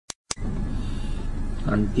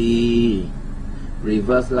Auntie,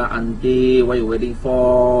 reverse lah, auntie. What you waiting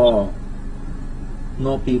for?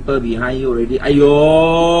 No people behind you already.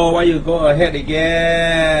 Ayo, why you go ahead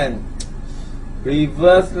again?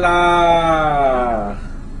 Reverse lah.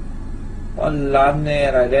 One lam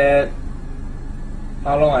like that.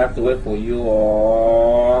 How long I have to wait for you?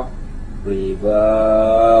 Oh,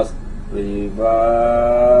 reverse,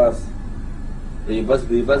 reverse, reverse,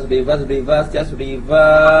 reverse, reverse, reverse. Just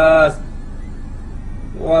reverse.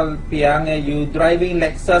 Well, Piang, you driving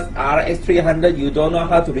Lexus RX 300, you don't know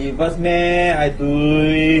how to reverse, man. I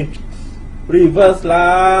do. Reverse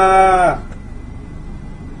lah.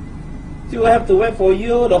 Still have to wait for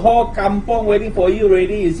you. The whole kampong waiting for you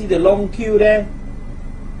already. You see the long queue there?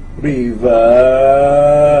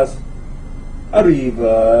 Reverse.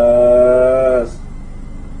 Reverse.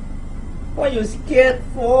 What you scared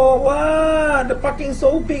for? What? The parking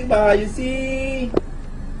so big, bah. You see?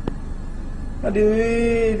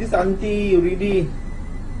 Aduh, this auntie already.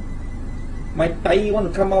 My thigh want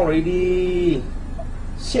to come out already.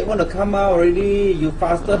 Shit want to come out already. You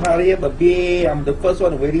faster hurry up a bit. I'm the first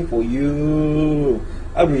one waiting for you.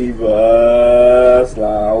 A reverse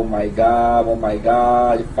lah. Oh my god, oh my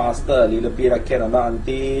god. You faster a little bit. I can or not,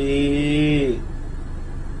 auntie?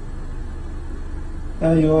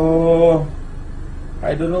 Ayo,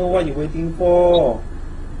 I don't know what you're waiting for.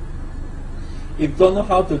 If you don't know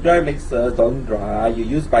how to drive Lexus, don't drive. You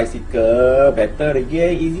use bicycle. Better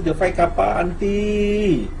again. Easy to find car park,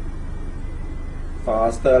 auntie.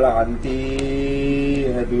 Faster lah, auntie.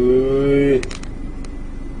 Aduh.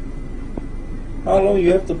 How long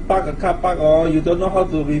you have to park a car park? Oh, you don't know how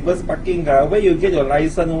to reverse parking, ah? Where you get your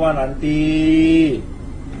license one, auntie?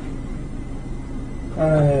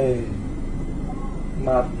 Ay,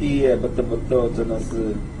 mati betul-betul 真的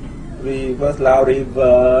是 reverse lah,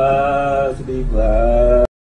 reverse, reverse.